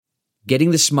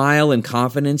Getting the smile and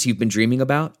confidence you've been dreaming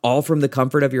about, all from the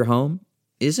comfort of your home,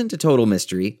 isn't a total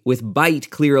mystery with Byte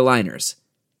clear aligners.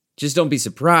 Just don't be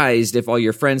surprised if all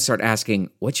your friends start asking,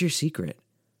 "What's your secret?"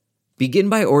 Begin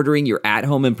by ordering your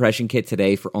at-home impression kit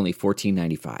today for only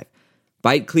 $14.95.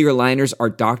 Byte clear aligners are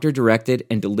doctor-directed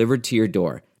and delivered to your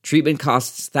door. Treatment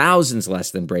costs thousands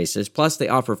less than braces, plus they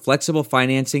offer flexible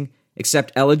financing,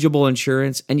 accept eligible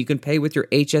insurance, and you can pay with your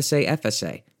HSA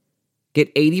FSA.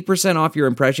 Get 80% off your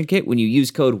impression kit when you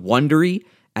use code WONDERY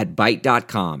at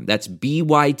Byte.com. That's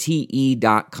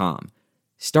BYTE.com.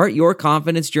 Start your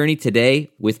confidence journey today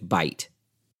with Byte.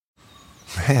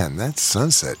 Man, that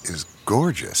sunset is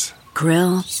gorgeous.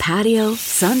 Grill, patio,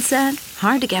 sunset.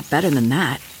 Hard to get better than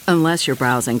that. Unless you're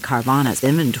browsing Carvana's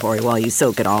inventory while you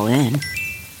soak it all in.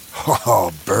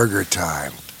 Oh, burger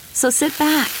time. So sit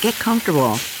back, get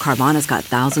comfortable. Carvana's got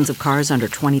thousands of cars under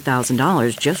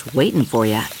 $20,000 just waiting for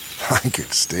you. I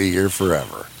could stay here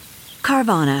forever.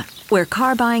 Carvana, where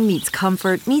car buying meets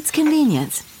comfort meets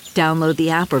convenience. Download the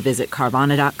app or visit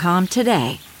Carvana.com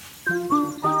today.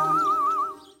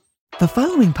 The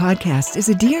following podcast is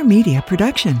a Dear Media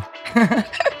production.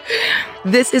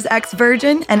 This is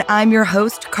Ex-Virgin, and I'm your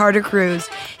host, Carter Cruz,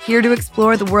 here to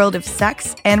explore the world of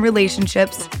sex and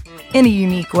relationships in a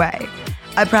unique way.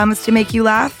 I promise to make you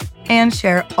laugh and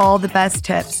share all the best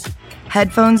tips.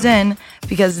 Headphones in,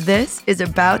 because this is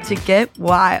about to get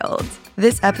wild.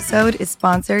 This episode is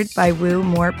sponsored by Woo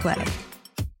More Play.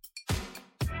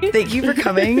 Thank you for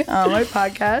coming on my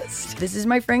podcast. This is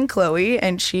my friend Chloe,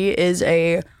 and she is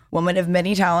a woman of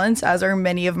many talents, as are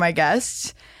many of my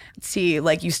guests. Let's see,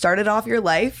 like, you started off your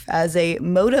life as a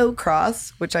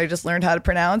motocross, which I just learned how to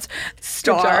pronounce,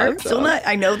 star. Still not,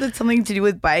 I know that's something to do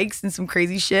with bikes and some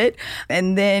crazy shit.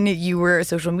 And then you were a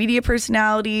social media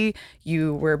personality.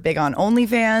 You were big on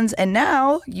OnlyFans. And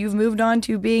now you've moved on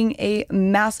to being a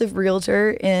massive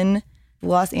realtor in the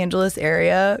Los Angeles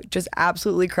area, just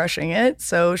absolutely crushing it.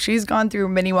 So she's gone through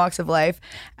many walks of life,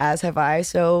 as have I.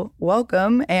 So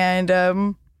welcome.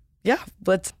 And yeah,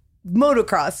 let's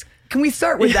motocross. Can we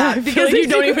start with that? Because you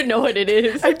don't even know what it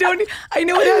is. I know it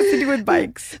has to do with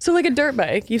bikes. So like a dirt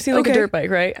bike. You've seen like a dirt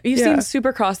bike, right? You've seen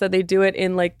Supercross, that they do it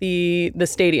in like the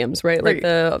stadiums, right? Like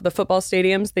the football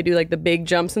stadiums. They do like the big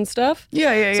jumps and stuff.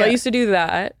 Yeah. So I used to do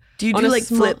that. Do you do like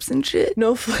flips and shit?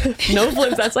 No flips. No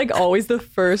flips. That's like always the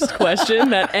first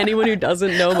question that anyone who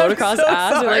doesn't know motocross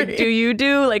asks. They're like, do you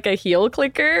do like a heel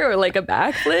clicker or like a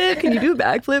backflip? Can you do a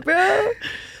backflip, bro?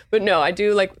 But no, I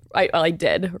do like, I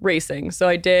did racing. So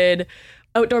I did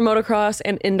outdoor motocross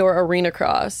and indoor arena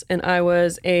cross. And I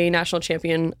was a national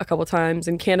champion a couple times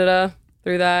in Canada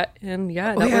through that. And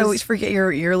yeah, I always forget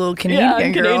you're a little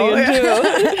Canadian girl. Canadian too.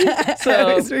 So I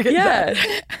always forget yeah.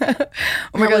 that.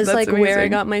 Oh my God, was that's like amazing. where I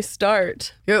got my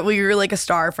start. Well, you were like a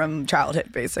star from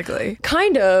childhood, basically.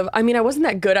 Kind of. I mean, I wasn't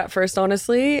that good at first,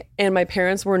 honestly. And my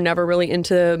parents were never really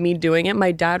into me doing it.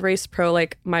 My dad raced pro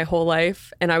like my whole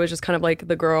life. And I was just kind of like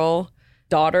the girl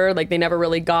daughter. Like they never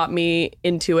really got me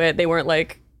into it. They weren't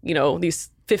like, you know,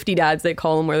 these 50 dads, they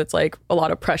call them, where it's like a lot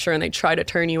of pressure and they try to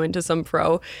turn you into some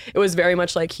pro. It was very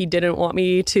much like he didn't want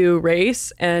me to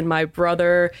race. And my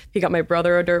brother, he got my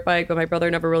brother a dirt bike, but my brother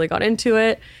never really got into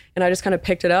it. And I just kind of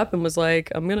picked it up and was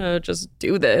like, I'm gonna just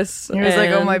do this. He was like,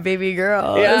 oh, my baby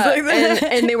girl. Yeah, like that.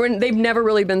 and they've never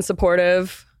really been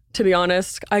supportive, to be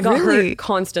honest. I got hurt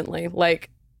constantly,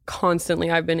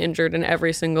 constantly. I've been injured in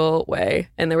every single way.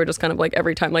 And they were just kind of like,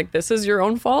 every time, like, this is your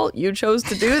own fault. You chose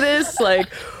to do this. Like,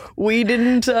 we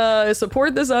didn't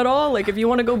support this at all. Like, if you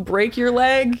want to go break your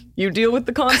leg, you deal with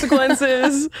the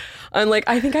consequences. And like,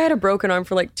 I think I had a broken arm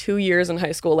for like 2 years in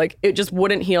high school. Like, it just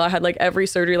wouldn't heal. I had like every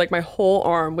surgery, like my whole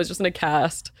arm was just in a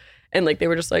cast. And like, they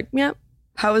were just like, yeah.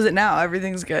 How is it now?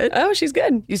 Everything's good? Oh, she's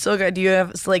good. You still good? Do you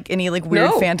have like any like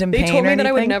weird phantom pain or anything? They told me that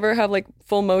I would never have like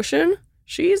full motion.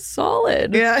 She's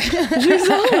solid. Yeah. She's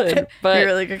solid. But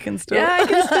you're like, I can still. Yeah, I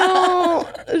can still.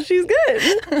 She's good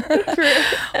for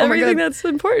everything that's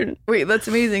important. Wait, that's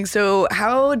amazing. So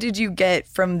how did you get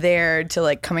from there to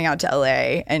like coming out to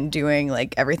LA and doing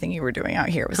like everything you were doing out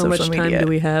here with social media? How much time do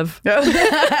we have?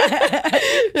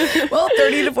 Well,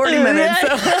 30 to 40 minutes. So.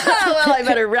 Well, I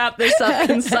better wrap this up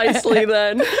concisely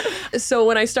then. So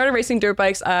when I started racing dirt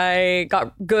bikes, I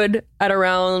got good at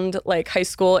around like high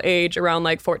school age, around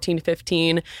like 14, 15.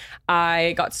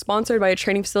 I got sponsored by a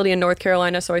training facility in North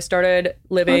Carolina, so I started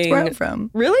living. That's where I'm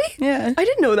from. Really? Yeah. I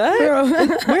didn't know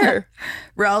that. Where?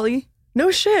 Raleigh.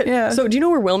 No shit. Yeah. So do you know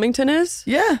where Wilmington is?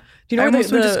 Yeah. Do you know I where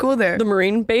almost went to school there. The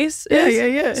Marine base Yeah,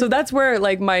 is? yeah. So that's where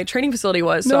like my training facility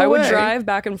was. So No I would way. drive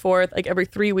back and forth like every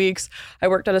 3 weeks. I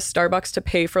worked at a Starbucks to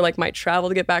pay for like my travel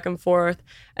to get back and forth.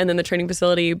 And then the training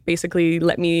facility basically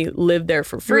let me live there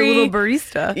for For a free. little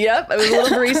barista. Yep, I was a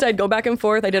little barista. I'd go back and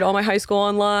forth. I did all my high school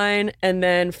online. And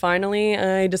then finally,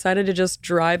 I decided to just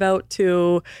drive out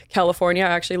to California. I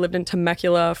actually lived in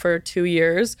Temecula for 2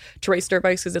 years to race dirt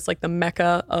bikes because it's like the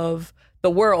mecca of the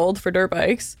world for dirt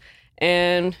bikes.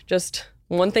 And just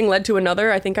one thing led to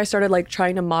another. I think I started like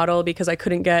trying to model because I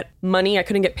couldn't get money. I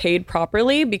couldn't get paid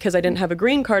properly because I didn't have a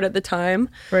green card at the time.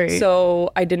 Right.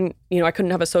 So I didn't, I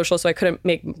couldn't have a social, so I couldn't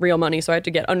make real money. So I had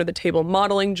to get under the table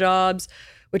modeling jobs,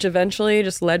 which eventually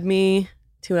just led me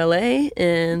to LA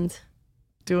and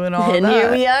Doing all and that.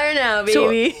 here we are now,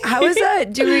 baby. So how is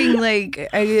that doing? Like,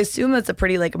 I assume that's a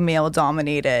pretty like male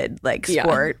dominated like Yeah.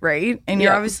 sport, right? And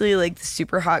you're Yeah. obviously like the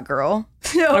super hot girl.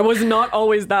 I was not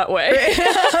always that way.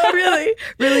 really,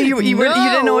 you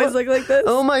didn't No. always look like this.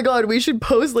 Oh my God, we should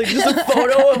post like just a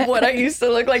photo of what I used to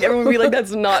look like. Everyone would be like,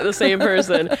 that's not the same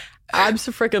person.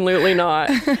 Absolutely not.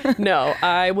 No,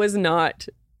 I was not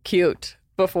cute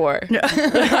before.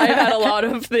 I've had a lot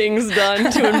of things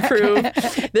done to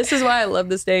improve. This is why I love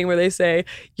this saying where they say,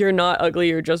 you're not ugly,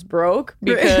 you're just broke.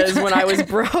 Because when I was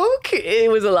broke,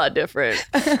 it was a lot different.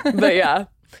 But yeah.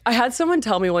 I had someone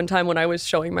tell me one time when I was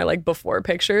showing my like before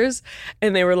pictures,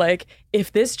 and they were like,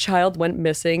 if this child went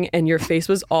missing and your face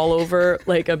was all over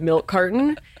like a milk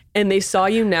carton and they saw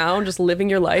you now just living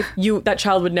your life, that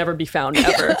child would never be found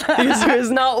ever. Because there's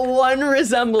not one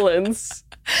resemblance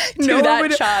to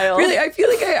that child. Really, I feel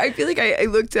like I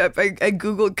looked up, I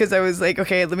Googled because I was like,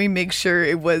 okay, let me make sure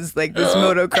it was like this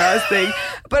motocross thing.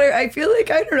 But I feel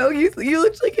like, I don't know, you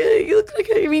looked like you looked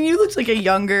like a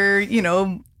younger,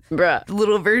 Bruh.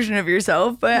 little version of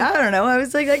yourself. But I don't know. I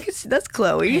was like, I guess that's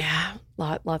Chloe. Yeah,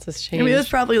 lots has I changed. mean, it was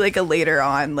probably like a later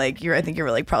on, like I think you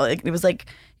were like probably like, it was like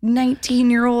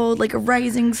 19-year-old, like a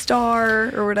rising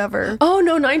star or whatever. Oh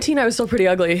no, 19, I was still pretty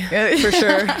ugly, for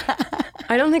sure.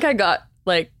 I don't think I got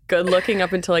like good looking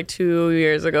up until like 2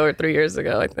 years ago or 3 years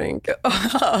ago, I think.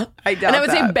 I doubt And I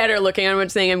would say that. better looking. I'm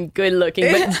not saying I'm good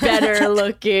looking, but better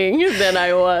looking than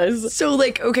I was. So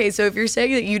like, okay, so if you're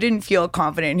saying that you didn't feel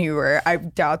confident you were, I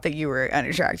doubt that you were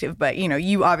unattractive, but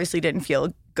you obviously didn't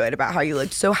feel good about how you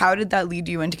looked. So how did that lead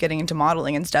you into getting into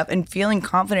modeling and stuff and feeling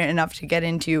confident enough to get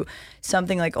into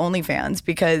something like OnlyFans?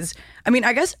 Because I mean,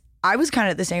 I guess I was kind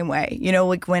of the same way,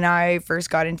 like when I first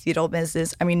got into the adult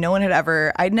business, I mean,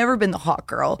 I'd never been the hot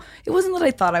girl. It wasn't that I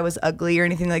thought I was ugly or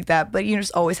anything like that, but you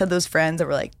just always had those friends that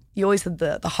were like, you always had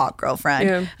the hot girl friend.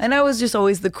 Yeah. And I was just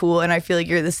always the cool, and I feel like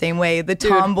you're the same way. The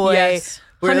tomboy. yes.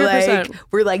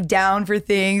 We're like down for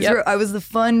things. Yep. I was the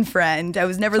fun friend. I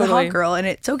was never the Totally. hot girl, and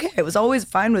it's okay. I was always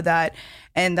fine with that.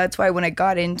 And that's why when I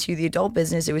got into the adult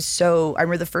business, it was I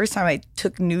remember the first time I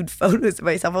took nude photos of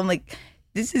myself, I'm like,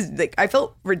 this is like, I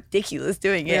felt ridiculous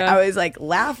doing it. Yeah. I was like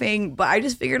laughing, but I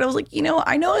just figured, I was like, I know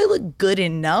I look good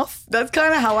enough. That's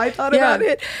kind of how I thought about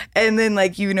it. And then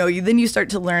like, then you start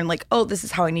to learn like, oh, this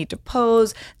is how I need to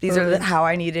pose. These are how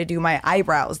I need to do my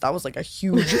eyebrows. That was like a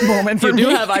huge moment for You me. do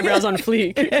have eyebrows on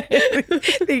fleek.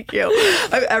 Thank you.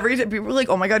 Every time people were like,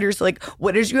 oh my God, you're so like,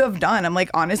 what did you have done? I'm like,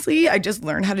 honestly, I just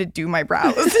learned how to do my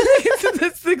brows.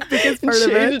 That's the biggest part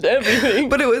of Changed it. everything.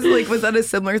 But it was like, was that a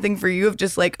similar thing for you of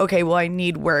just like, okay, well, I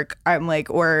need work. I'm like,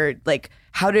 or like,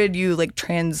 how did you like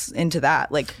trans into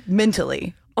that, like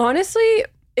mentally? Honestly,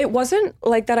 it wasn't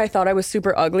like that I thought I was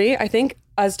super ugly. I think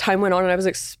as time went on and I was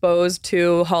exposed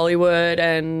to Hollywood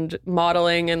and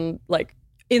modeling and like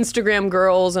Instagram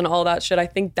girls and all that shit, I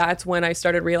think that's when I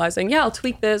started realizing, yeah, I'll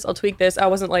tweak this. I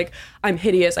wasn't like, I'm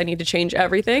hideous, I need to change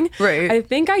everything. Right. I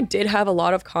think I did have a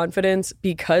lot of confidence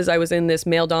because I was in this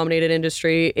male-dominated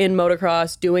industry, in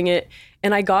motocross, doing it.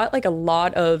 And I got like a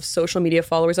lot of social media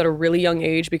followers at a really young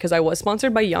age because I was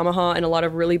sponsored by Yamaha and a lot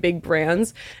of really big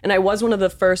brands. And I was one of the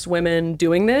first women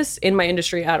doing this in my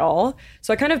industry at all.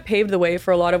 So I kind of paved the way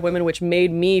for a lot of women, which made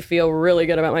me feel really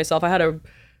good about myself. I had a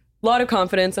lot of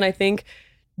confidence, and I think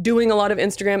doing a lot of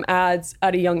Instagram ads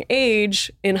at a young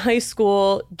age in high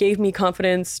school gave me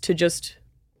confidence to just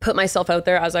put myself out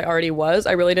there as I already was.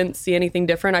 I really didn't see anything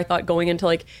different. I thought going into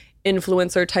like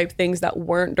influencer type things that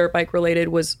weren't dirt bike related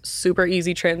was super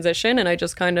easy transition. And I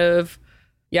just kind of,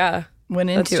 Went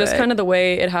into that's just it. kind of the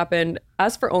way it happened.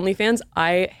 As for OnlyFans,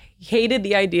 I hated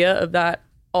the idea of that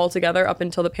altogether up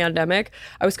until the pandemic.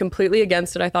 I was completely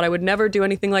against it. I thought I would never do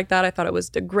anything like that. I thought it was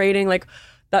degrading, like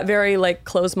that very like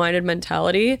closed-minded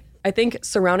mentality. I think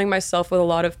surrounding myself with a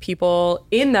lot of people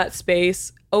in that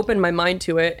space opened my mind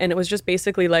to it. And it was just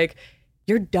basically like,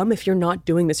 you're dumb if you're not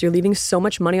doing this. You're leaving so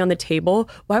much money on the table.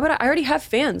 Why would I already have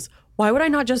fans. Why would I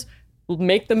not just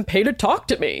make them pay to talk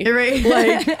to me. Right.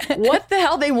 Like, what the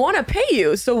hell? They want to pay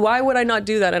you. So why would I not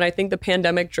do that? And I think the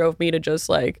pandemic drove me to just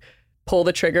like pull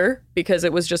the trigger, because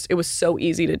it was so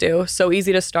easy to do, so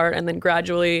easy to start. And then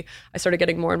gradually I started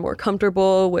getting more and more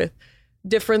comfortable with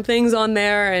different things on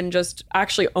there and just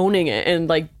actually owning it and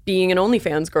like being an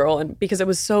OnlyFans girl. And because it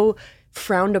was so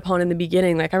frowned upon in the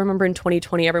beginning. Like I remember in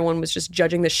 2020, everyone was just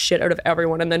judging the shit out of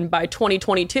everyone. And then by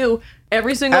 2022,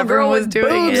 every single Everyone girl was with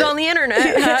doing boobs it. on the internet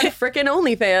had freaking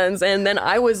OnlyFans. And then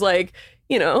I was like,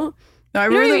 you know, No, I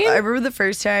You know remember. what I mean? I remember the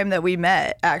first time that we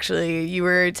met. Actually, we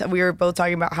were both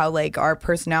talking about how like our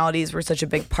personalities were such a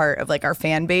big part of like our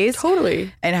fan base,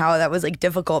 totally. and how that was like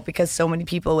difficult because so many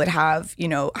people would have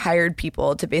hired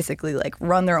people to basically like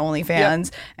run their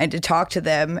OnlyFans and to talk to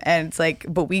them, and it's like,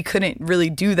 but we couldn't really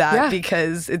do that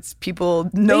because it's people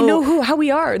They know how we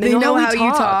are. They know how we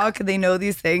you talk. They know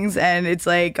these things. And it's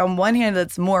like, on one hand,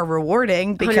 that's more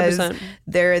rewarding because 100%.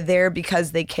 they're there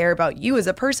because they care about you as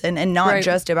a person and not Right.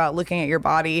 just about looking at your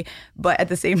body. But at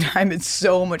the same time, it's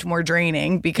so much more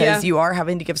draining because you are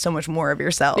having to give so much more of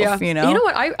yourself, you know? You know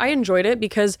what? I enjoyed it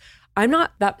because I'm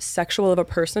not that sexual of a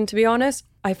person, to be honest.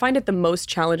 I find it the most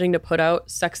challenging to put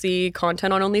out sexy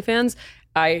content on OnlyFans.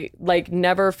 I like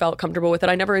never felt comfortable with it.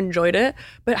 I never enjoyed it.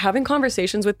 But having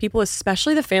conversations with people,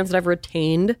 especially the fans that I've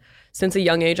retained since a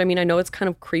young age, I mean, I know it's kind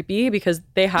of creepy because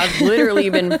they have literally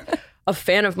been a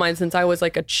fan of mine since I was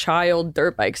like a child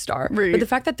dirt bike star. Right. But the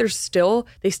fact that they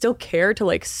still care to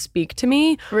like speak to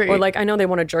me, or like, I know they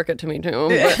want to jerk it to me too,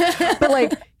 but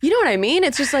like, you know what I mean?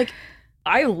 It's just like,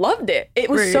 I loved it. It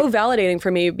was so validating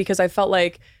for me because I felt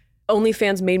like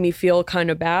OnlyFans made me feel kind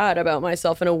of bad about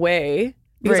myself in a way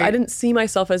because I didn't see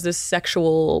myself as this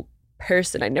sexual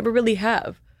person. I never really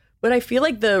have. But I feel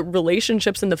like the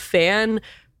relationships and the fan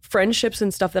friendships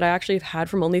and stuff that I actually have had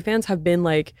from OnlyFans have been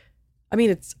like, I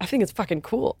think it's fucking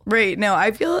cool. Right. No,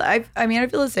 I feel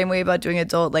the same way about doing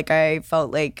adult. Like I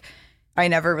felt like I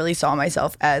never really saw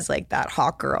myself as like that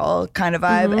hot girl kind of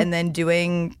vibe. And then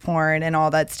doing porn and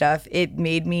all that stuff, it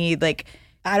made me like,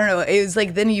 I don't know. It was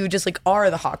like, then you just like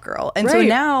are the hot girl. And so Right.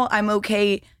 now I'm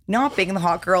okay not being the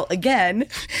hot girl again.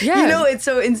 Yeah. You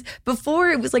know, before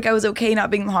it was like I was okay not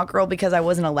being the hot girl because I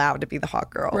wasn't allowed to be the hot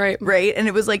girl. Right. Right. And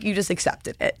it was like you just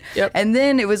accepted it. Yep. And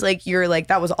then it was like you're like,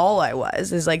 that was all I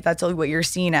was. Is like that's all what you're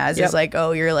seen as. Yep. Is like,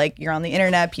 oh, you're on the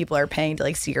internet, people are paying to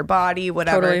like see your body,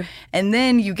 whatever. Totally. And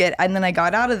then I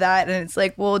got out of that and it's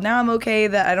like, well, now I'm okay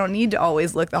that I don't need to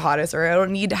always look the hottest or I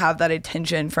don't need to have that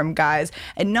attention from guys.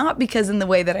 And not because in the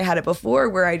way that I had it before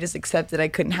where I just accepted I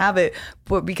couldn't have it,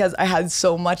 but because I had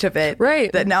so much of it.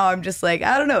 Right. That now I'm just like,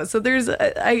 I don't know. So there's,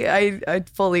 I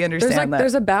fully understand that.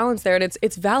 There's a balance there, and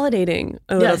it's validating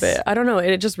a little bit. I don't know.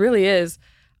 It just really is.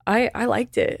 I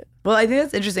liked it. Well, I think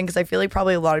that's interesting because I feel like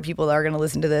probably a lot of people that are going to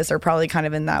listen to this are probably kind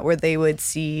of in that where they would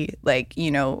see like,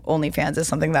 OnlyFans as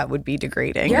something that would be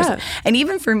degrading. Yeah. And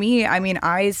even for me, I mean,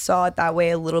 I saw it that way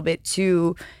a little bit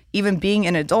too, even being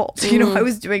an adult. I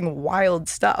was doing wild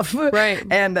stuff. Right.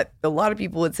 And that a lot of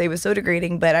people would say was so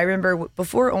degrading. But I remember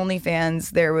before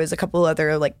OnlyFans, there was a couple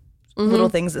other like little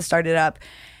things that started up.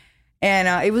 And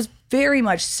it was very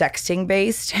much sexting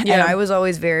based. Yeah. And I was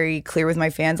always very clear with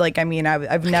my fans. Like, I mean,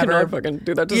 I've never... I fucking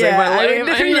do that to Yeah, save my life. I mean,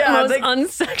 I'm yeah, the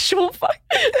most unsexual fuck.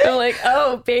 I'm like,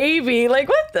 oh, baby. Like,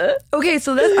 what the? Okay,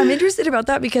 so I'm interested about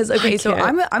that because, okay, so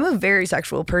can't. I'm a very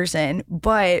sexual person,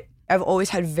 but I've always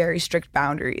had very strict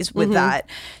boundaries with that.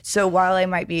 So while I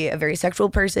might be a very sexual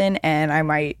person and I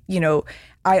might,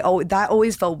 that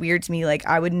always felt weird to me. Like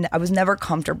I was never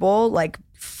comfortable like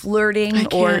flirting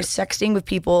or sexting with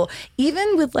people,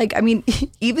 even with like, I mean,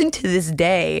 even to this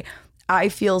day, I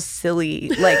feel silly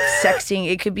like sexting.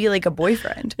 It could be like a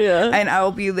boyfriend, and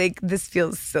I'll be like, "This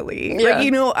feels silly." Yeah.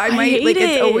 Like I might hate like it.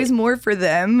 it's always more for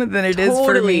them than it is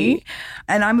for me.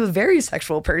 And I'm a very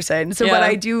sexual person, so but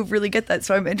I do really get that.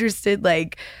 So I'm interested.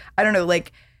 Like I don't know,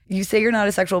 like you say you're not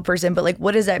a sexual person, but like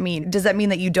what does that mean? Does that mean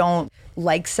that you don't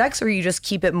like sex, or you just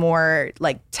keep it more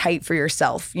like tight for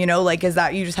yourself? Like is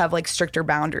that you just have like stricter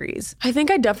boundaries? I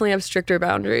think I definitely have stricter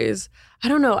boundaries. I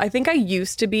don't know. I think I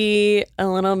used to be a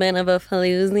little bit of a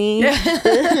floozy.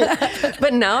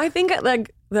 But now I think like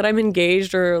that I'm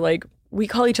engaged, or like we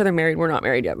call each other married. We're not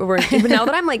married yet, but now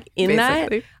that I'm like in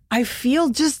that, I feel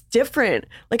just different.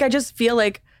 Like I just feel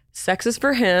like sex is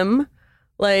for him.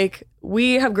 Like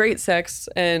we have great sex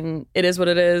and it is what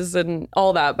it is and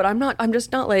all that. But I'm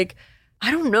just not like, I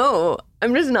don't know.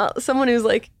 I'm just not someone who's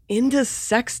like into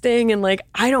sexting, and like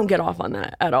I don't get off on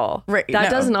that at all. Right.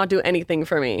 That does not do anything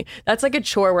for me. That's like a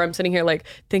chore where I'm sitting here like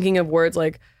thinking of words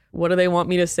like what do they want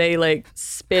me to say? Like,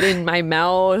 spit in my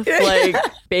mouth, like,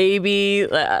 baby.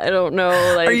 I don't know.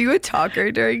 Like, are you a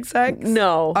talker during sex?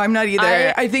 No, I'm not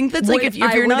either. I think that's like if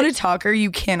you're not a talker,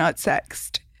 you cannot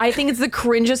sext. I think it's the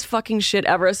cringest fucking shit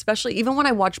ever, especially even when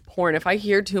I watch porn. If I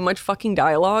hear too much fucking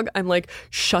dialogue, I'm like,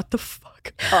 shut the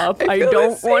fuck up. I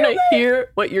don't want to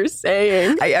hear what you're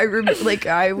saying. I remember, like,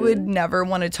 I would never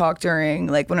want to talk during,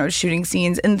 like, when I was shooting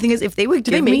scenes. And the thing is, if they would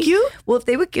give me... Well, if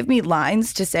they would give me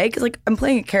lines to say, because, like, I'm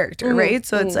playing a character, right?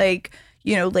 So it's like...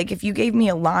 You know, like if you gave me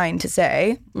a line to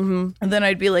say, and then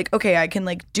I'd be like, okay, I can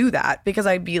like do that because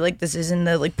I'd be like, this isn't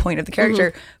the like point of the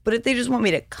character. But if they just want me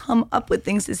to come up with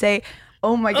things to say,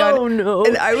 oh my God. Oh no.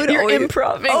 And I would you're always,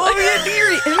 improving. Oh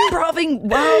yeah, you're improving.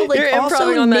 Wow. Like you're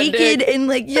also naked and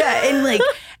like, yeah. And like,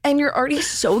 and you're already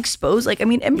so exposed. Like, I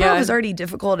mean, improv is already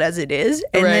difficult as it is.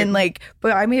 And then like,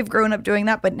 but I may have grown up doing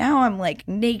that, but now I'm like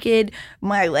naked.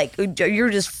 My like,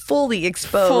 you're just fully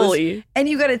exposed. And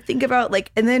you got to think about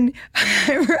like, and then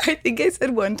I think I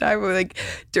said one time like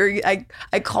during, I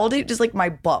called it just like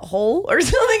my butthole or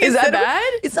something. Is that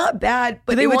bad? It's not bad,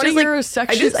 but they would want just to hear like, a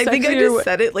section. I think I just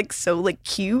said it like so like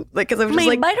cute. Like, cause I was just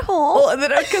like, butthole. Well, and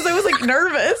then because I was like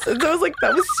nervous. And so I was like,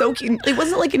 that was so cute. It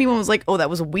wasn't like anyone was like, oh,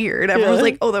 that was weird. Everyone was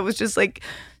like, oh, that was just like,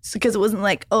 because it wasn't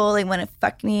like, oh, like when it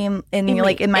fucked me in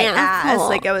like in my ass.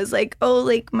 Like I was like, oh,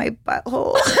 like my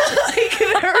butthole. Like,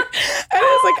 and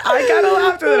I was like, I gotta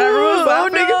laugh, and everyone was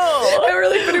laughing. Oh, no. I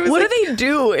really, but it was what like, do they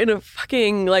do in a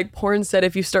fucking like porn set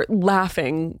if you start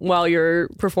laughing while you're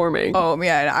performing? Oh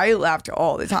man, I laughed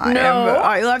all the time. No.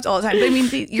 I laughed all the time. But I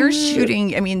mean, you're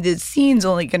shooting. I mean, the scene's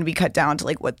only going to be cut down to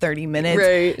like what 30 minutes.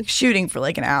 Right. Shooting for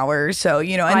like an hour, so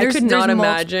you know. And I there's, could not there's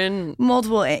imagine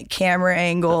multiple camera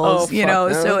angles. Oh, you know,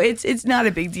 fuck no. so it's not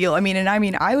a big deal. I mean,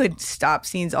 I would stop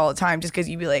scenes all the time just because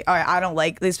you'd be like, all right, I don't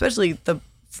like, especially the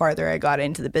farther I got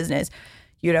into the business.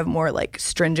 You'd have more like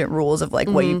stringent rules of like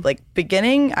what you like.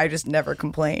 Beginning, I just never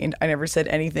complained. I never said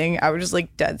anything. I was just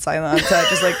like dead silent on set,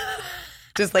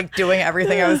 just like doing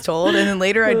everything I was told. And then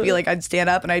later I'd be like, I'd stand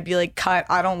up and I'd be like, cut,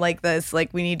 I don't like this.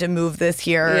 Like we need to move this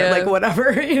here. Like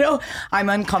whatever, you know, I'm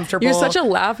uncomfortable. You're such a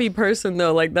laughy person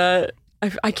though, like that.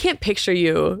 I can't picture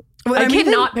you. I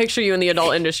cannot picture you in the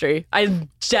adult industry. I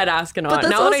dead ass cannot.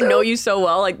 Now that I know you so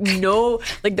well, like no,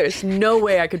 like there's no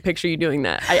way I could picture you doing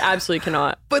that. I absolutely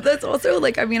cannot. But that's also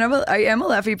like, I mean, I am a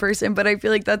laughy person, but I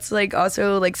feel like that's like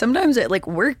also like sometimes it like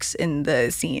works in the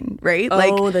scene, right?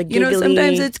 Like, the you know, giggly.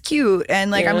 sometimes it's cute.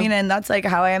 And like, I mean, and that's like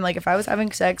how I am. Like if I was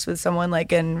having sex with someone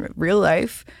like in real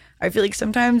life, I feel like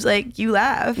sometimes like you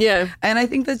laugh. Yeah. And I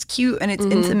think that's cute and it's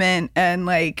intimate. And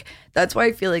like, that's why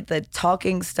I feel like the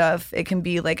talking stuff, it can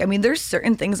be like, I mean, there's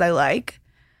certain things I like,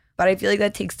 but I feel like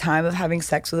that takes time of having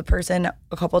sex with a person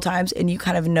a couple times and you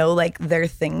kind of know like their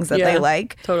things that they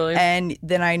like. Totally. And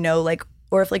then I know like,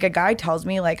 or if like a guy tells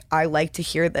me like, I like to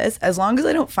hear this, as long as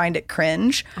I don't find it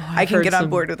cringe, I can get on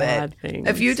board with it. Things.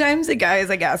 A few times the guys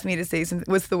like asked me to say something,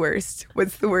 what's the worst?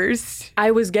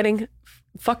 I was getting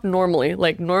fucked normally,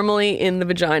 like normally in the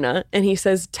vagina. And he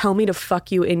says, tell me to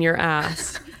fuck you in your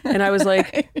ass. And I was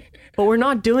like, but we're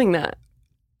not doing that.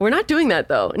 We're not doing that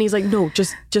though. And he's like, no,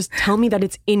 just tell me that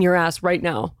it's in your ass right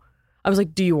now. I was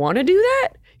like, do you want to do that?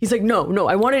 He's like, no,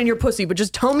 I want it in your pussy, but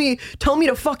just tell me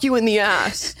to fuck you in the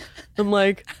ass. I'm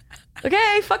like,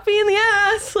 okay, fuck me in the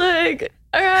ass. Like,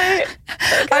 all right.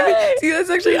 Okay. I mean, see, that's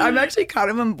actually, I'm actually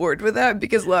kind of on board with that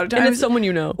because a lot of times. And it's someone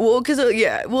you know. Well, because,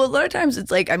 a lot of times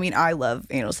it's like, I mean, I love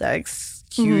anal sex,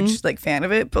 huge like fan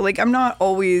of it, but like I'm not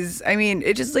always, I mean,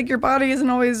 it's just like your body isn't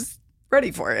always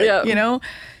ready for it, you know?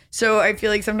 So I feel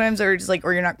like sometimes they're just like,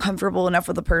 or you're not comfortable enough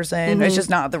with the person. It's just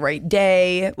not the right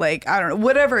day. Like, I don't know,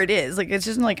 whatever it is. Like, it's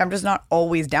just like, I'm just not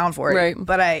always down for it. Right.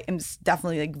 But I am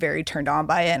definitely like very turned on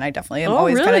by it. And I definitely am Oh,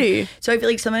 always really? kind of. So I feel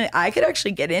like I could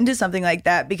actually get into something like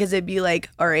that because it'd be like,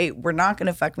 all right, we're not going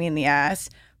to fuck me in the ass,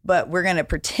 but we're going to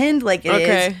pretend like it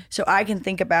is so I can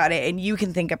think about it and you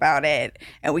can think about it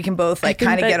and we can both like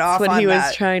kind of get off on that. That's what he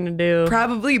was trying to do.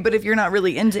 Probably, but if you're not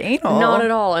really into anal. Not at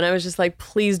all. And I was just like,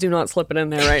 please do not slip it in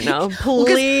there right now.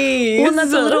 Please. Well, and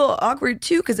that's a little awkward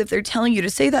too because if they're telling you to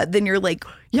say that, then you're like,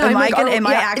 am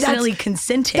I accidentally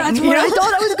consenting? That's what I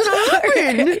thought was going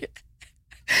to happen.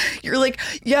 You're like,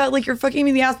 yeah, like you're fucking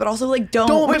me in the ass, but also like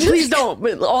don't but please don't.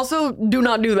 But also do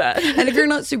not do that. And if you're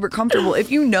not super comfortable,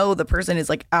 if you know the person is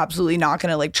like absolutely not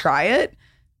gonna like try it,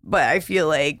 but I feel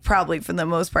like probably for the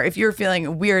most part, if you're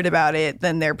feeling weird about it,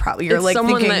 then they're probably it's like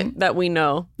someone thinking that we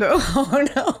know. Oh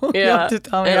no. Yeah. You'll have to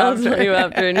tell me and I'll after. tell you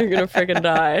after and you're gonna freaking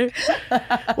die.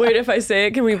 Wait, if I say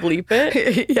it, can we bleep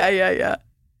it? Yeah.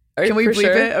 Are Can we you bleep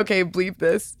sure? it? Okay, bleep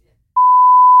this.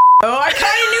 Oh, I kind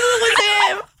of knew it was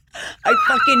him. I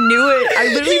fucking knew it.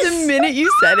 I literally, the minute you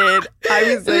said it,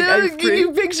 I was like, Can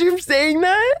you picture him saying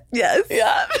that? yes.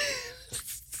 Yeah.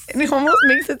 And it almost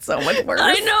makes it so much worse.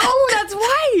 I know. That's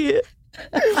why.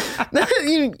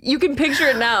 you can picture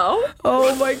it now.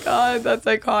 Oh my God, that's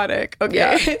iconic. Okay.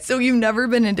 Yeah. So you've never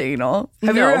been into anal.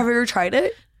 Have you No. ever tried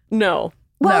it? No.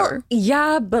 Well, Never.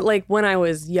 yeah, but like when I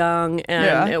was young,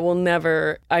 and it will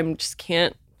never, I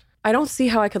don't see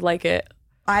how I could like it.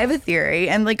 I have a theory,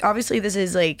 and like obviously this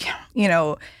is like,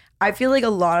 I feel like a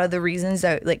lot of the reasons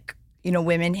that like,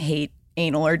 women hate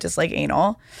anal or dislike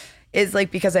anal is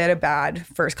like because I had a bad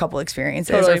first couple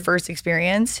experiences Totally. or first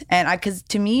experience. And because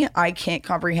to me, I can't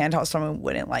comprehend how someone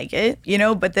wouldn't like it,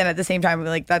 but then at the same time,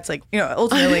 like that's like,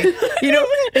 ultimately, What do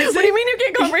you mean you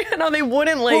can't comprehend how they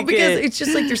wouldn't like well, because it? it's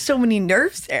just like there's so many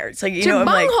nerves there. It's like, It's your I'm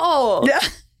like, bunghole. yeah.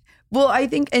 Well, I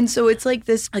think, and so it's like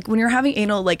this, like when you're having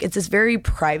anal, like it's this very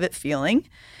private feeling.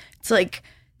 It's like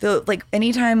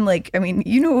anytime, like, I mean,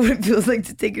 you know what it feels like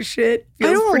to take a shit. I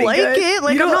Feels don't pretty like good. it.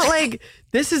 Like, You I'm don't- not like,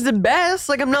 this is the best.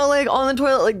 Like, I'm not like on the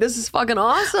toilet, like, this is fucking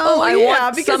awesome. Oh, I yeah,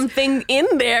 want because- something in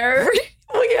there.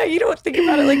 Well, yeah, you don't think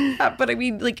about it like that, but I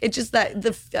mean, like, it's just that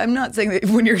I'm not saying that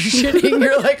when you're shitting,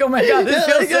 you're like, oh my God, this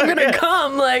feels Like, so I'm gonna good.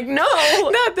 come. Like, no.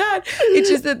 Not that. It's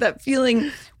just that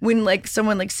feeling when like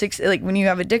someone like when you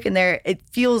have a dick in there, it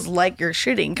feels like you're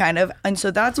shitting kind of. And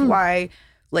so that's why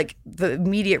like the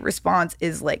immediate response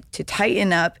is like to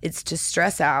tighten up, it's to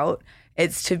stress out.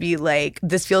 It's to be like,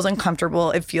 this feels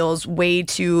uncomfortable. It feels way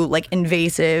too like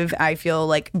invasive. I feel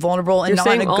like vulnerable and You're not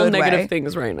saying in a all good negative way.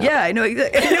 things right now. Yeah, I know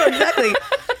exactly.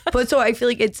 But so I feel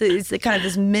like it's the kind of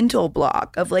this mental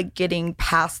block of like getting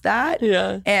past that.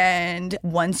 Yeah. And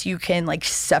once you can like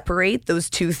separate those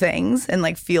two things and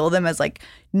like feel them as like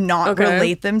not Okay.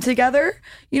 relate them together,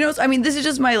 so, I mean, this is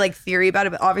just my like theory about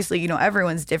it. But obviously,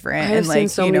 everyone's different. I have and like, seen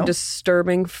so many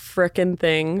disturbing frickin'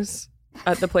 things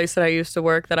at the place that I used to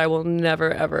work that I will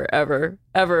never, ever, ever,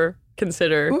 ever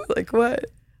consider. Ooh, like what?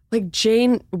 Like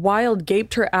Jane Wilde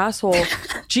gaped her asshole.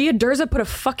 Gia Durza put a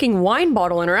fucking wine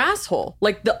bottle in her asshole.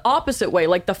 Like the opposite way,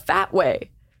 like the fat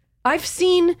way. I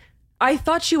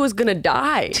thought she was gonna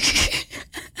die.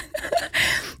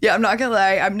 Yeah, I'm not gonna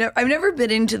lie. I've never been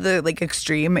into the like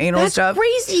extreme anal That's stuff.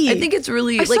 crazy. I think it's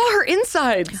really I like saw her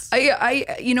insides.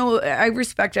 I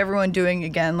respect everyone doing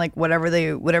again like whatever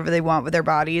they want with their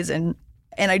bodies, and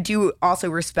I do also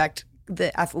respect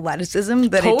the athleticism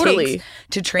that Totally. it takes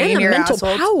to train And the your mental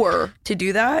asshole power. to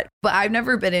do that. But I've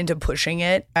never been into pushing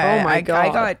it. Oh my God. I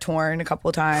got torn a couple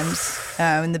of times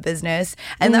in the business,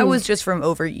 and that was just from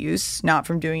overuse, not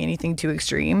from doing anything too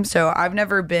extreme. So I've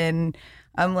never been.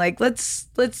 I'm like, let's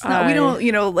not, we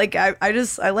don't, like, I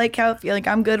like how, like,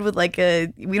 I'm good with like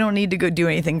we don't need to go do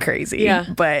anything crazy. Yeah.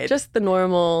 But Just the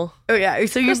normal. oh yeah.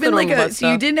 So you've just been the like normal butt so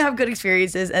you stuff. didn't have good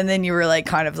experiences, and then you were like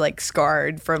kind of like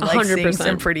scarred from like seeing 100%.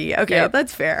 some pretty, okay, Yep.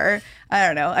 that's fair. I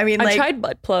don't know. I mean, I like, tried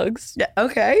butt plugs. yeah,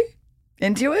 okay.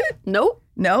 Into it? Nope.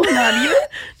 No, not even.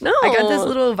 No. I got this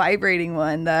little vibrating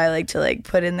one that I like to like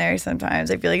put in there sometimes.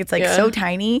 I feel like it's like Yeah. so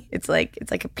tiny. It's like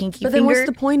a pinky But then finger. what's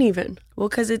the point even? Well,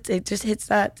 because it just hits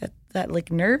that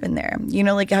like nerve in there. You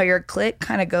know, like how your clit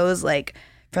kind of goes like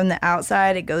from the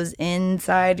outside, it goes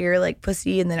inside your like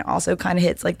pussy, and then it also kind of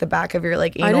hits like the back of your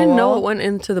like anal I didn't know wall. it went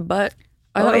into the butt.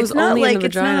 I Oh, thought it was it's not only like in the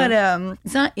vagina.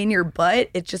 it's not in your butt.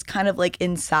 It's just kind of like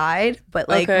inside. But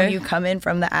like when Okay. you come in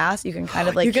from the ass, you can kind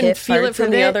of like You can hit feel it parts from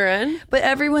of the other end? But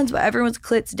everyone's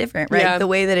clit's different, right? Yeah. The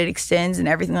way that it extends and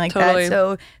everything like Totally. that.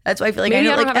 So that's why I feel like Maybe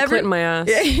I I know don't like have a clit in my ass.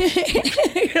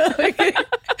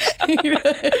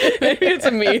 Maybe it's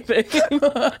a me thing.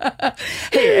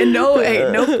 hey,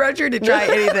 no pressure to try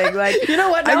anything. Like You know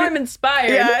what? Now I'm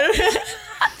inspired. Yeah.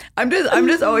 I'm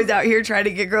just always out here trying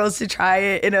to get girls to try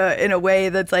it in a way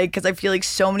that's like, because I feel like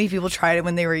so many people tried it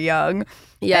when they were young.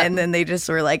 Yeah. And then they just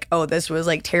were like, oh, this was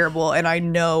like terrible. And I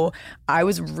know I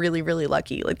was really, really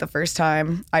lucky. Like the first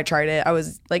time I tried it, I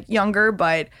was like younger,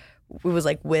 but it was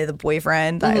like with a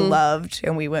boyfriend that I loved,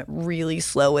 and we went really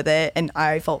slow with it, and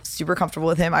I felt super comfortable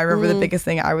with him. I remember the biggest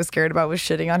thing I was scared about was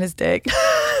shitting on his dick.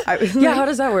 I was Yeah, like, how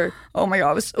does that work? oh my god,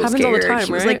 I was so Happens scared. all the time,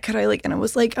 She was right? like, could I like, and I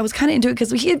was kind of into it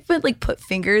because he had been like put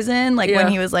fingers in like when Yeah.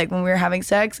 he was like when we were having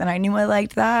sex, and I knew I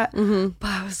liked that. But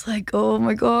I was like, oh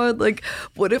my god, like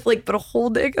what if like but a whole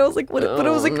dick? I was like, what if? But I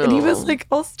was like, and he was like,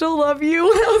 I'll still love you.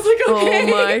 And I was like,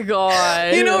 okay. Oh my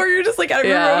god. You know, where you're just like, I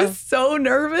remember I Yeah. was so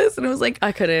nervous, and it was like,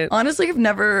 I couldn't. honestly, I've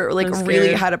never like I'm really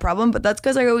scared. had a problem, but that's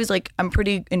because I always like I'm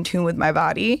pretty in tune with my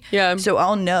body. Yeah. So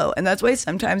I'll know, and that's why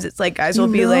sometimes it's like guys will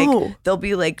be know. like, they'll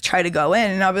be like try to go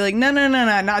in, and I'll be like, no,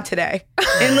 not today,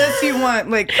 unless you want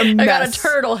like a mess. I got a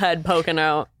turtle head poking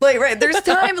out. Like, right, there's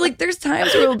times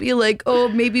where it'll be like, oh,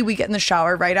 maybe we get in the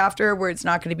shower right after, where it's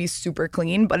not going to be super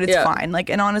clean, but it's fine. Like,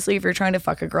 and honestly, if you're trying to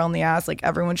fuck a girl in the ass, like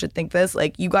everyone should think this.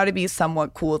 Like, you got to be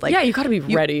somewhat cool. Like, yeah, you got to be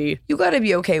ready. You got to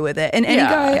be okay with it. And any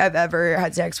guy I've ever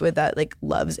had sex with that like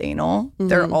loves anal,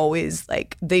 they're always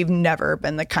like, they've never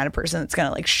been the kind of person that's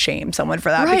gonna like shame someone for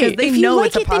that, because they know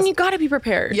it's a then you got to be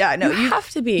prepared. Yeah, no, you have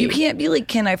to be. You can't be like,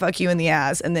 can I fuck you in the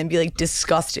ass, and then be like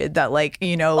disgusted that like,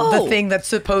 you know, the thing that's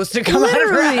supposed to come out of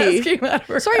her ass came out of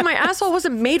her. Sorry, my asshole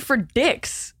wasn't made for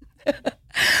dicks.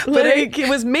 But it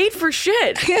was made for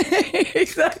shit.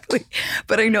 Exactly.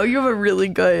 But I know you have a really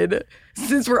good,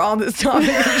 since we're on this topic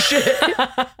of shit,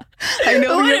 I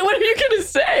know what are you gonna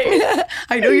say?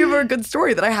 I know you have a good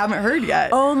story that I haven't heard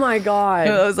yet. Oh my God.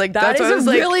 I was like, that is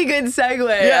a really good segue,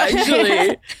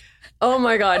 actually. Oh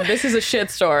my God, this is a shit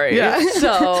story. Yeah.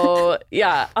 So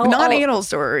yeah, not anal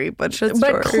story, but shit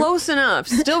story. But close enough.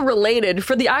 Still related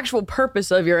for the actual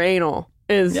purpose of your anal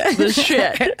is the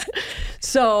shit.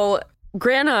 So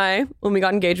Grant and I, when we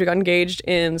got engaged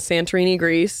in Santorini,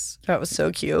 Greece. That was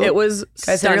so cute. It was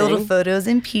guys, stunning. there were little photos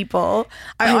and people.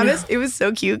 It was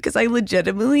so cute because I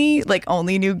legitimately like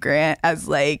only knew Grant as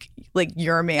like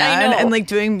your man and like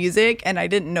doing music, and I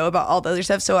didn't know about all the other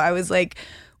stuff. So I was like,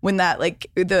 when that like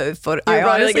the photo, I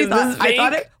honestly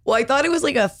I thought it was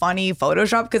like a funny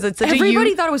Photoshop, because it's such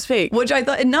everybody thought it was fake, which I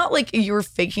thought, and not like you were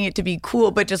faking it to be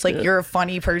cool, but just like you're a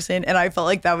funny person, and I felt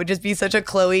like that would just be such a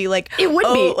Chloe, like it would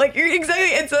be like you're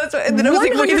exactly, and so that's what, and then I was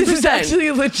like, wait, this is actually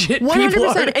a legit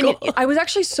 100%, and I was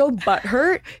actually so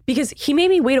butthurt because he made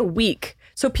me wait a week.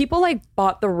 So people like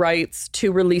bought the rights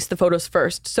to release the photos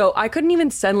first, so I couldn't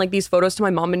even send like these photos to my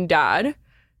mom and dad.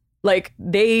 Like,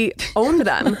 they owned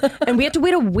them. And we had to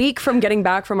wait a week from getting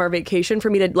back from our vacation for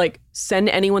me to like send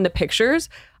anyone the pictures.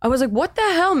 I was like, what the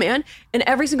hell, man? And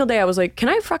every single day I was like, can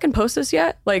I fucking post this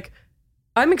yet? Like,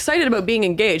 I'm excited about being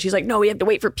engaged. He's like, no, we have to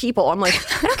wait for people. I'm like,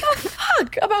 I don't give a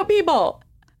fuck about people.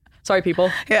 Sorry,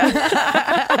 people. Yeah.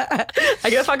 I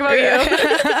give a fuck about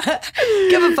you.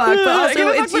 Give a fuck, but also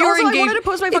it's your engagement. I wanted to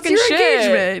post my fucking shit.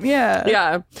 Engagement. Yeah.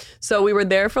 Yeah. So we were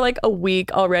there for like a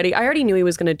week already. I already knew he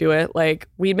was going to do it. Like,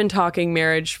 we'd been talking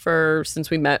marriage since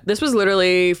we met. This was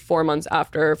literally 5 months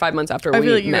after we met. I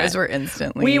feel like you guys were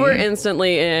instantly. We were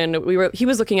instantly in. He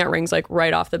was looking at rings like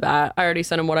right off the bat. I already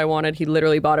sent him what I wanted. He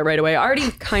literally bought it right away. I already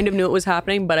kind of knew it was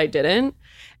happening, but I didn't.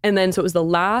 And then so it was the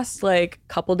last like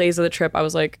couple days of the trip. I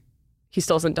was like, he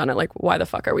still hasn't done it. Like, why the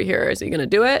fuck are we here? Is he gonna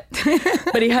do it?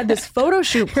 But he had this photo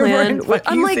shoot planned.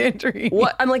 I'm like, Santorini.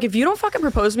 what? I'm like, if you don't fucking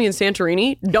propose to me in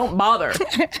Santorini, don't bother.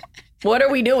 What are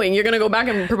we doing? You're gonna go back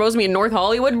and propose to me in North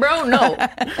Hollywood, bro? No.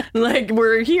 Like,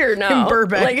 we're here now. In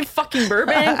Burbank. Like, fucking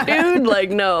Burbank, dude. Like,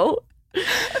 no.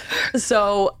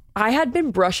 So I had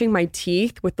been brushing my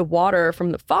teeth with the water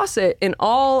from the faucet in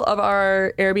all of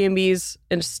our Airbnbs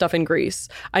and stuff in Greece.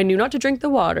 I knew not to drink the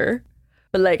water,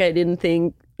 but like, I didn't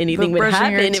think anything would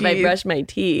happen if I brushed my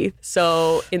teeth.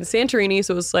 So in Santorini,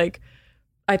 so it was like,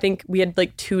 I think we had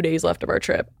like 2 days left of our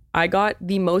trip. I got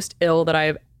the most ill that I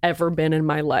have ever been in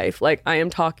my life. Like, I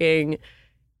am talking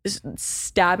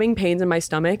stabbing pains in my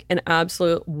stomach and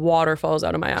absolute waterfalls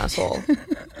out of my asshole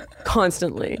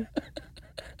constantly.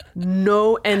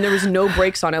 No, and there was no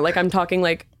brakes on it. Like, I'm talking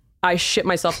like I shit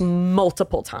myself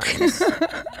multiple times.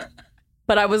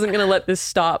 But I wasn't going to let this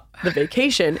stop the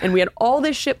vacation. And we had all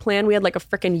this shit planned. We had like a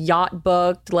freaking yacht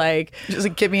booked. Like, just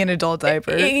like, give me an adult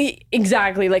diaper.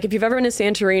 Exactly. Like, if you've ever been to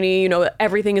Santorini, you know,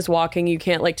 everything is walking. You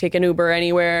can't like take an Uber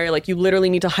anywhere. Like, you literally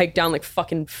need to hike down like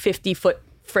fucking 50-foot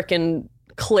freaking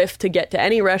cliff to get to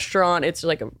any restaurant. It's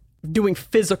like doing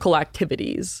physical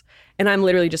activities. And I'm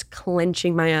literally just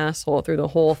clenching my asshole through the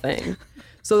whole thing.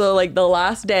 So the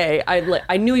last day,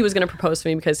 I knew he was going to propose to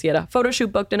me because he had a photo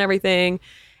shoot booked and everything.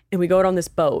 And we go out on this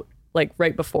boat, like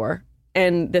right before.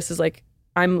 And this is like,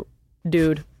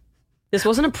 dude, this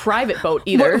wasn't a private boat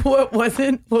either. What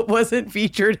wasn't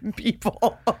featured in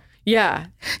People? Yeah.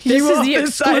 This is the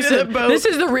exclusive boat. This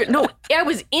is the real, no, I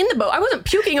was in the boat. I wasn't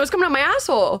puking. It was coming out my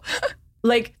asshole.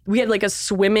 Like, we had like a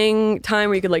swimming time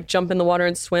where you could like jump in the water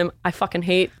and swim. I fucking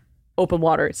hate open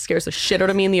water. It scares the shit out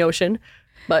of me in the ocean.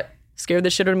 But scared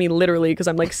the shit out of me literally because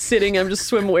I'm like sitting, I'm just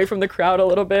swim away from the crowd a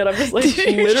little bit. I'm just like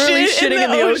literally shitting in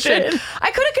the ocean.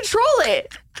 I couldn't control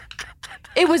it.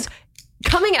 It was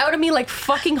coming out of me like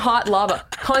fucking hot lava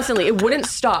constantly. It wouldn't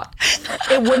stop.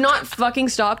 It would not fucking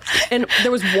stop. And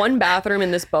there was one bathroom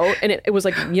in this boat, and it was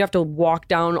like you have to walk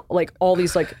down like all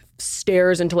these like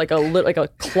stairs into like a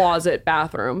closet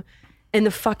bathroom. And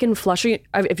the fucking flushing,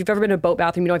 if you've ever been to a boat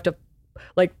bathroom, you don't have to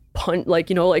like punt, like,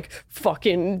 you know, like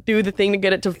fucking do the thing to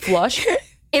get it to flush.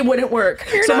 it wouldn't work.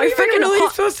 You're so not my even freaking really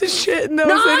supposed to shit in those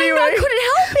no, anyway. I couldn't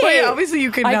help it. Wait, obviously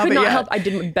you couldn't I help could it. not Yeah. help. I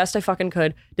did the best I fucking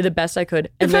could. Did the best I could.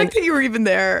 The And fact that you were even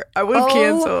there, I would have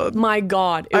canceled. My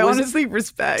God. It I was honestly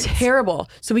respect. terrible.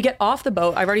 So we get off the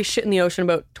boat. I've already shit in the ocean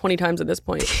about 20 times at this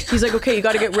point. He's like, okay, you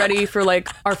got to get ready for like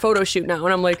our photo shoot now.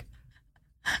 And I'm like,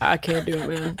 I can't do it,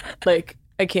 man. Like,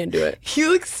 I can't do it. You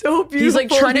look so beautiful. He's like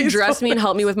trying to in these dress me and photos.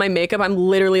 help me with my makeup. I'm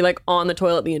literally like on the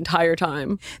toilet the entire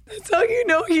time. That's how you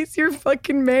know he's your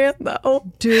fucking man,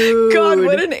 though. Dude. God,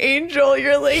 what an angel.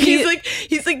 You're like, he's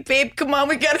like, babe, come on,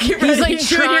 we gotta get ready. He's like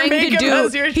Doing your trying to makeup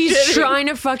as you're he's shitting. trying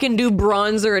to fucking do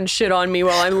bronzer and shit on me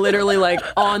while I'm literally like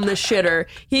on the shitter.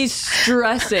 He's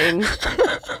stressing.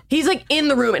 He's like in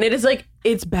the room and it is like,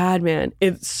 it's bad, man.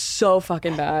 It's so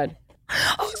fucking bad.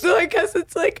 So I guess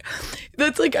it's like,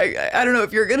 that's like, I don't know,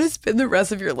 if you're gonna spend the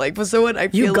rest of your life with someone, I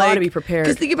feel You like gotta be prepared.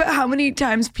 Because think about how many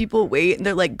times people wait and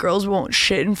they're like, girls won't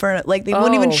shit in front of, like they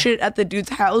won't even Oh. shit at the dude's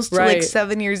house till like Right.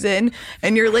 7 years in,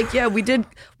 and you're like, yeah, we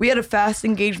had a fast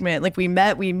engagement, like we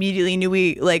met, we immediately knew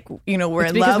we like, you know, we're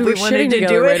It's in because love, we we were wanted shitting to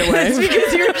together do it. right away. It's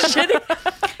because you're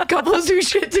shitting. Couples who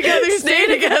shit together stay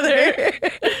together.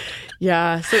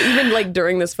 Yeah. So even like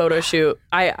during this photo shoot,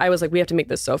 I was like, we have to make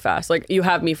this so fast. Like you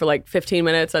have me for like 15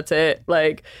 minutes. That's it.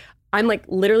 Like I'm like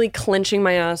literally clenching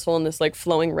my asshole in this like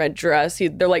flowing red dress.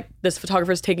 They're like, this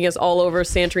photographer's taking us all over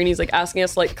Santorini. He's like asking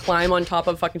us to like climb on top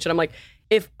of fucking shit. I'm like,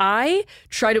 if I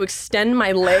try to extend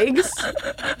my legs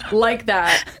like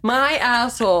that, my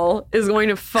asshole is going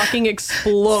to fucking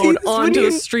explode See, this is when onto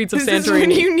you- the streets of This is when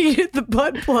Santorini. you needed the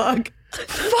butt plug.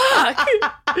 Fuck.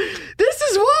 This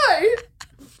is why.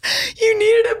 You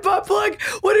needed a butt plug.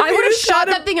 What if I you would have just shot got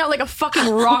a- that thing out like a fucking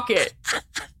rocket.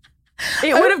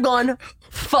 It would have gone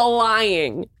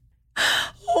flying.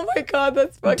 Oh my God,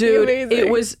 that's fucking Dude, amazing. it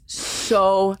was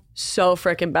so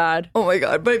freaking bad. Oh my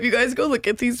God. But if you guys go look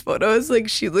at these photos, like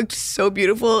she looked so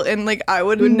beautiful, and like I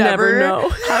would Would never never know.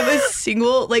 have a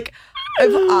single, like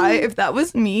if that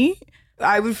was me,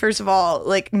 I would first of all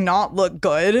like not look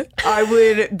good. I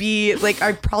would be like,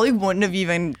 I probably wouldn't have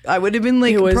even, I would have been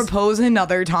like, It was- propose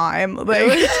another time. Like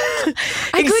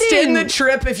I extend the couldn't.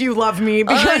 trip if you love me,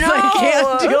 because I know.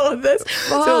 can't deal with this.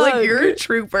 So like Fuck. you're a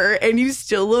trooper and you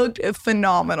still looked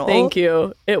phenomenal. Thank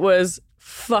you. It was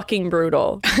fucking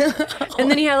brutal. And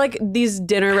then he had like these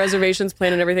dinner reservations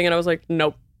planned and everything, and I was like,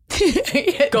 nope.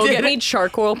 Go get me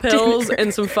charcoal pills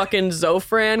and some fucking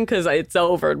Zofran because it's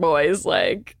over, boys.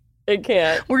 Like, it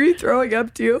can't. Were you throwing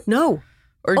up too? No.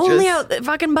 Or Only just, out the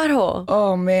fucking butthole.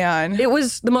 oh man. It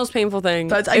was the most painful thing.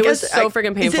 That's, I it guess, was so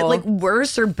freaking painful. Is it like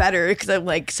worse or better? Because I'm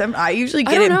like, I usually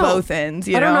I get don't it know. both ends.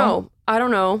 You I don't know. know. I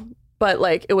don't know. But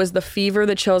like, it was the fever,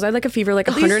 the chills. I had like a fever like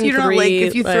At 103. least you're not like,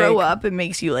 if you throw like, up, it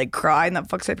makes you like cry, and that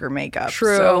fucks up your makeup.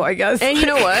 True. So I guess. And you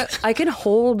know what? I can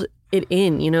hold it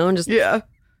in, you know, and just. Yeah.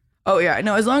 Oh yeah.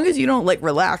 No, as long as you don't like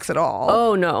relax at all.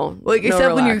 Oh no. Like, No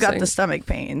except when you've got relaxing. the stomach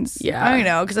pains. Yeah. I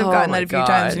know, because I've Oh gotten my that a few times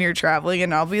God. when you're traveling,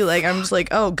 and I'll be like, I'm just like,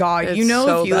 oh God, you It's know,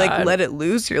 so if you like bad. let it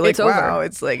loose, you're like, It's over. wow,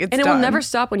 it's like, it's And it done. will never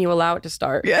stop when you allow it to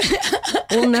start. Yeah.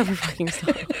 It will never fucking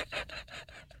stop.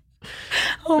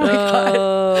 Oh my God.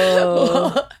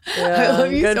 Oh, I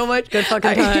love you good- so much. Good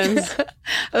fucking times.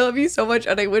 I love you so much,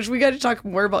 and I wish we got to talk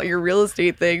more about your real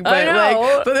estate thing. I But know.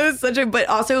 like, but it was such a. But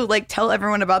also, like, tell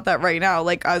everyone about that right now.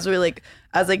 Like, as we like,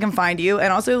 as they can find you,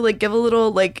 and also like, give a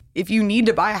little like, if you need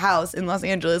to buy a house in Los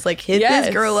Angeles, like, hit Yes.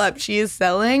 this girl up. She is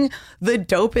selling the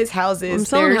dopest houses. I'm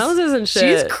selling houses and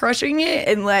shit. She's crushing it,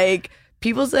 and like,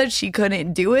 people said she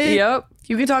couldn't do it. Yep.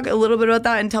 You can talk a little bit about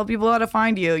that and tell people how to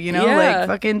find you. You know, Yeah. like,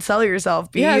 fucking sell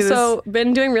yourself. Be Yeah, this- so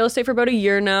been doing real estate for about a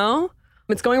year now.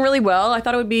 It's going really well. I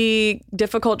thought it would be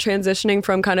difficult transitioning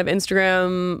from kind of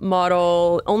Instagram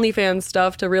model, OnlyFans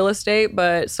stuff to real estate,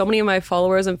 but so many of my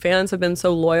followers and fans have been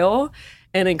so loyal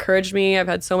and encouraged me. I've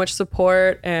had so much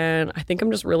support, and I think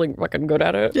I'm just really fucking good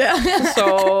at it. Yeah.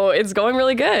 So it's going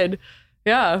really good.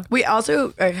 Yeah. We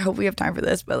also, I hope we have time for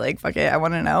this, but like, fuck it, I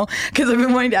want to know, because I've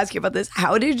been wanting to ask you about this.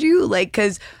 How did you, like,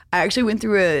 because I actually went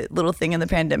through a little thing in the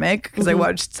pandemic, because I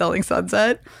watched Selling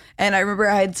Sunset, and I remember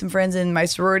I had some friends in my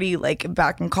sorority, like,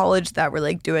 back in college that were,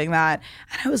 like, doing that,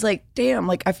 and I was like, damn,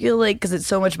 like, I feel like, because it's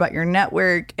so much about your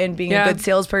network and being Yeah. a good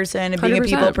salesperson and being a 100%.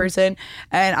 people person,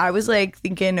 and I was, like,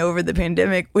 thinking over the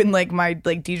pandemic, when, like, my,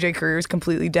 like, DJ career was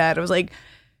completely dead, I was like,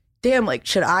 damn, like,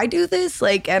 should I do this?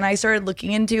 Like, and I started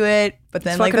looking into it, But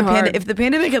then It's like fucking hard. if the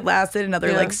pandemic had lasted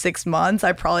another like 6 months,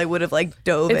 I probably would have like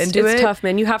dove into it. It's tough,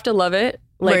 man. You have to love it.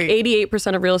 Like Right.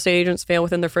 88% of real estate agents fail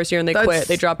within their first year and they quit.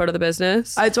 They drop out of the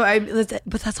business. But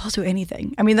that's also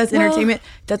anything. I mean, that's entertainment.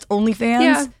 That's OnlyFans.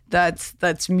 Yeah.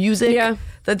 That's music. Yeah.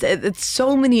 It's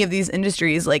so many of these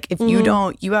industries. Like if you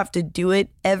don't, you have to do it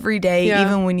every day, Yeah.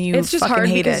 even when you it's just fucking hard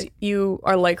hate because it. you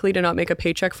are likely to not make a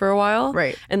paycheck for a while.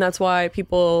 Right. And that's why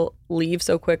people leave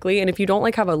so quickly. And if you don't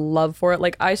like have a love for it,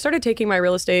 like I started taking my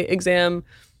real estate exam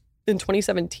in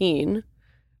 2017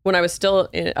 when I was still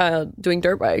doing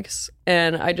dirt bikes,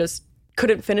 and I just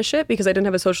couldn't finish it because I didn't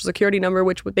have a social security number,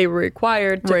 which they were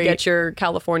required to Right. get your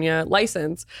California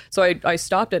license. So I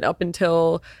stopped it up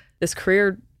until this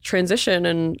career transition,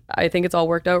 and I think it's all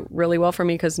worked out really well for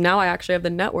me because now I actually have the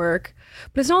network.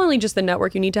 But it's not only just the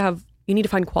network. You need to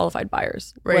find qualified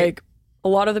buyers. Right. Like a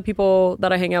lot of the people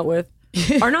that I hang out with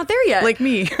are not there yet. Like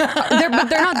me. they're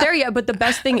not there yet. But the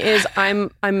best thing is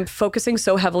I'm focusing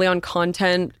so heavily on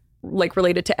content like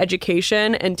related to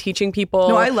education and teaching people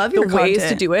No, I love your the ways to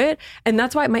content. do it. And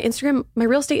that's why my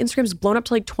real estate Instagram's blown up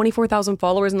to like 24,000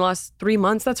 followers in the last 3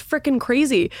 months. That's freaking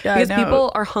crazy. Yeah, I because know.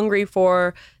 people are hungry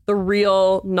for the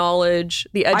real knowledge,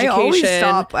 the education. I always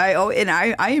stop.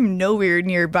 I am nowhere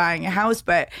near buying a house,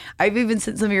 but I've even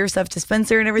sent some of your stuff to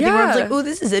Spencer and everything. Where I was Yeah. like, oh,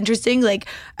 this is interesting. Like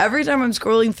every time I'm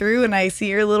scrolling through and I see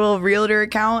your little realtor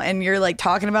account and you're like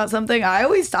talking about something, I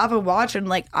always stop and watch. And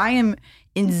like I am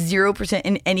in 0%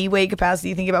 in any way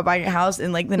capacity thinking about buying a house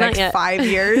in like the Not next yet. 5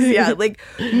 years. Yeah, like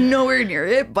nowhere near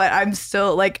it. But I'm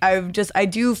still like I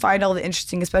do find all the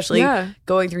interesting, especially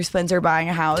going through Spencer buying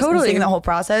a house and Totally. seeing the whole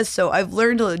process. So I've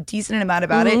learned a decent amount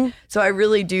about it. So I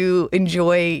really do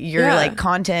enjoy your like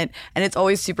content, and it's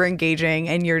always super engaging,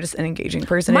 and you're just an engaging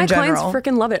person My in general. clients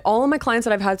freaking love it. All of my clients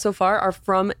that I've had so far are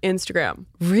from Instagram.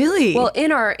 Really? Well,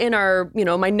 in our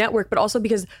my network, but also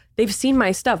because they've seen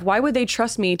my stuff. Why would they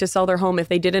trust me to sell their home if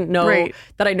they didn't know Right.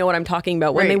 that I know what I'm talking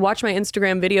about? When Right. they watch my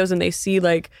Instagram videos and they see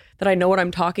like that I know what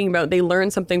I'm talking about, they learn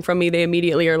something from me. They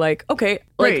immediately are like, okay,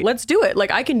 like Right. let's do it.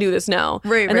 Like I can do this now.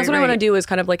 Right, And that's right, what I want to right. do is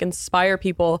kind of like inspire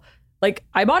people. Like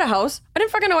I bought a house. I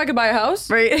didn't fucking know I could buy a house.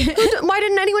 Right. Why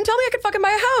didn't anyone tell me I could fucking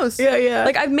buy a house? Yeah, yeah.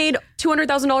 Like I've made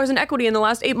 $200,000 in equity in the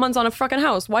last 8 months on a fucking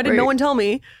house. Why did no Right. one tell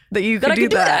me That you that could I do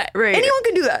could do that. that? Right. Anyone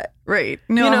could do that. Right.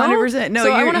 No, You know? 100%. No,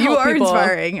 So I wanna you help are people.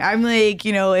 inspiring. I'm like,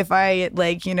 if I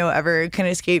like, ever can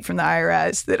escape from the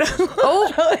IRS, that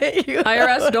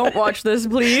IRS, don't watch this,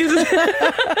 please.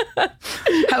 I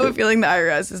have a feeling the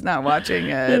IRS is not watching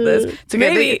this. It's okay.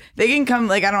 Maybe. They can come.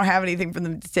 Like, I don't have anything for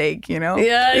them to take. Yeah,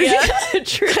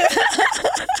 true.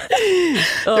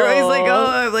 They're always like, oh,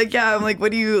 I'm like, yeah. I'm like,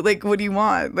 what do you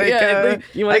want? Like,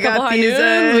 you want I a couple got high these.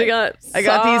 noons? We got I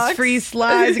got these socks. free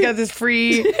slides. I got this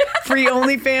free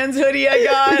OnlyFans hoodie. I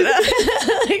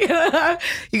got.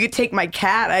 You could take my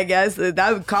cat. I guess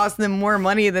that would cost them more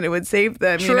money than it would save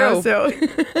them. True. So.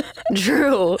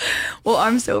 True. Well,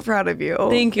 I'm so proud of you.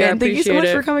 Thank you. I And thank you so appreciate much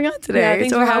it. for coming on today. Yeah, thanks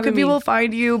so for how having can people me.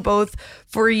 find you, both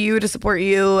for you to support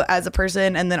you as a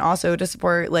person and then also to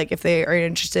support like if they are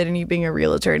interested in you being a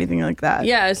realtor or anything like that?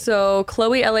 Yeah, so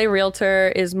Chloe LA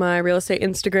Realtor is my real estate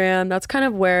Instagram. That's kind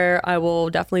of where I will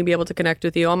definitely be able to connect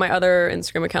with you. On my other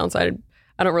Instagram accounts, I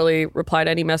don't really reply to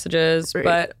any messages, Right.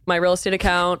 but my real estate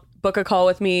account, book a call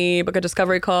with me, book a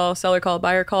discovery call, seller call,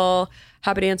 buyer call.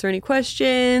 Happy to answer any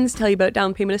questions, tell you about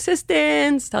down payment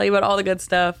assistance, tell you about all the good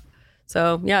stuff.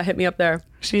 So yeah, hit me up there.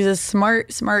 She's a smart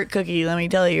cookie, let me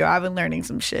tell you. I've been learning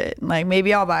some shit. Like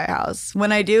maybe I'll buy a house.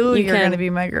 When I do, you're can. going to be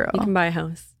my girl. You can buy a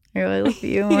house. I really love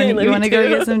you. I You love want to you go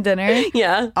too. get some dinner?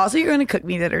 Yeah. Also, you're going to cook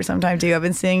me dinner sometime too. I've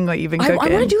been seeing what you've been I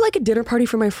cooking. want to do like a dinner party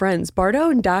for my friends. Bardo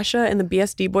and Dasha and the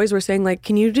BSD boys were saying like,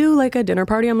 can you do like a dinner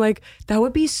party? I'm like, that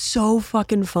would be so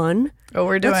fucking fun. Oh,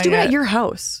 we're doing Let's do it it. at your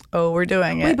house. Oh, we're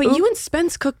doing it. Wait, but you and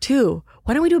Spence cook too.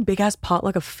 Why don't we do a big ass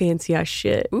potluck of fancy ass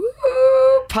shit?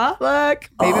 Ooh, potluck.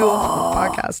 Maybe we'll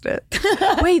podcast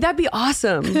it. Wait, that'd be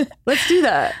awesome. Let's do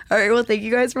that. All right. Well, thank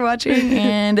you guys for watching.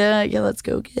 And let's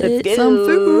go get Let's go. some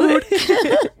food.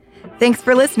 Thanks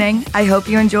for listening. I hope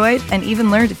you enjoyed and even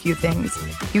learned a few things.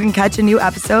 You can catch a new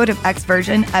episode of X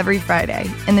Version every Friday.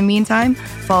 In the meantime,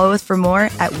 follow us for more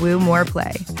at Woo More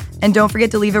Play. And don't forget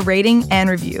to leave a rating and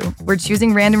review. We're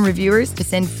choosing random reviewers to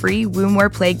send free Woo More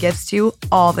Play gifts to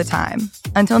all the time.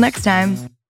 Until next time.